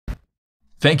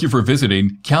Thank you for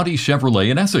visiting County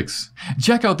Chevrolet in Essex.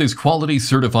 Check out this quality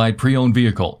certified pre-owned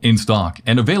vehicle in stock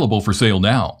and available for sale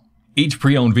now. Each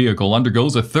pre-owned vehicle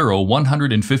undergoes a thorough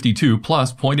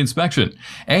 152-plus point inspection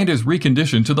and is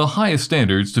reconditioned to the highest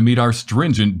standards to meet our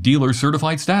stringent dealer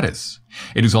certified status.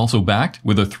 It is also backed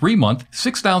with a 3-month,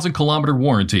 6,000-kilometer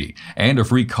warranty, and a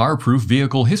free car-proof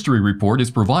vehicle history report is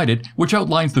provided which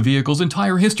outlines the vehicle's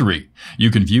entire history.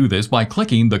 You can view this by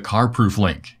clicking the car-proof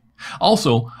link.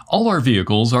 Also, all our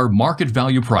vehicles are market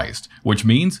value priced, which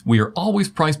means we are always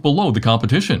priced below the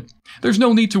competition. There's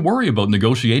no need to worry about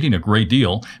negotiating a great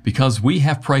deal because we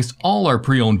have priced all our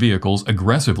pre-owned vehicles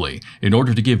aggressively in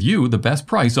order to give you the best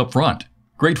price up front.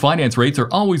 Great finance rates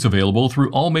are always available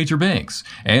through all major banks,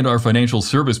 and our financial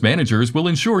service managers will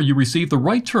ensure you receive the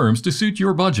right terms to suit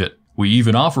your budget. We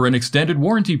even offer an extended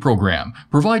warranty program,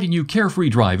 providing you carefree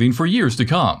driving for years to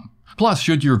come. Plus,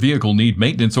 should your vehicle need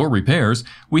maintenance or repairs,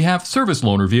 we have service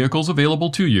loaner vehicles available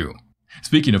to you.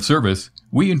 Speaking of service,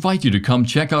 we invite you to come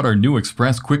check out our new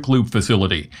Express Quick Lube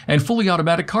facility and fully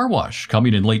automatic car wash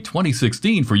coming in late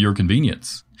 2016 for your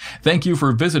convenience. Thank you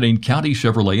for visiting County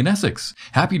Chevrolet in Essex.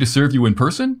 Happy to serve you in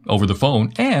person, over the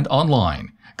phone, and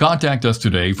online. Contact us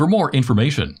today for more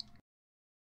information.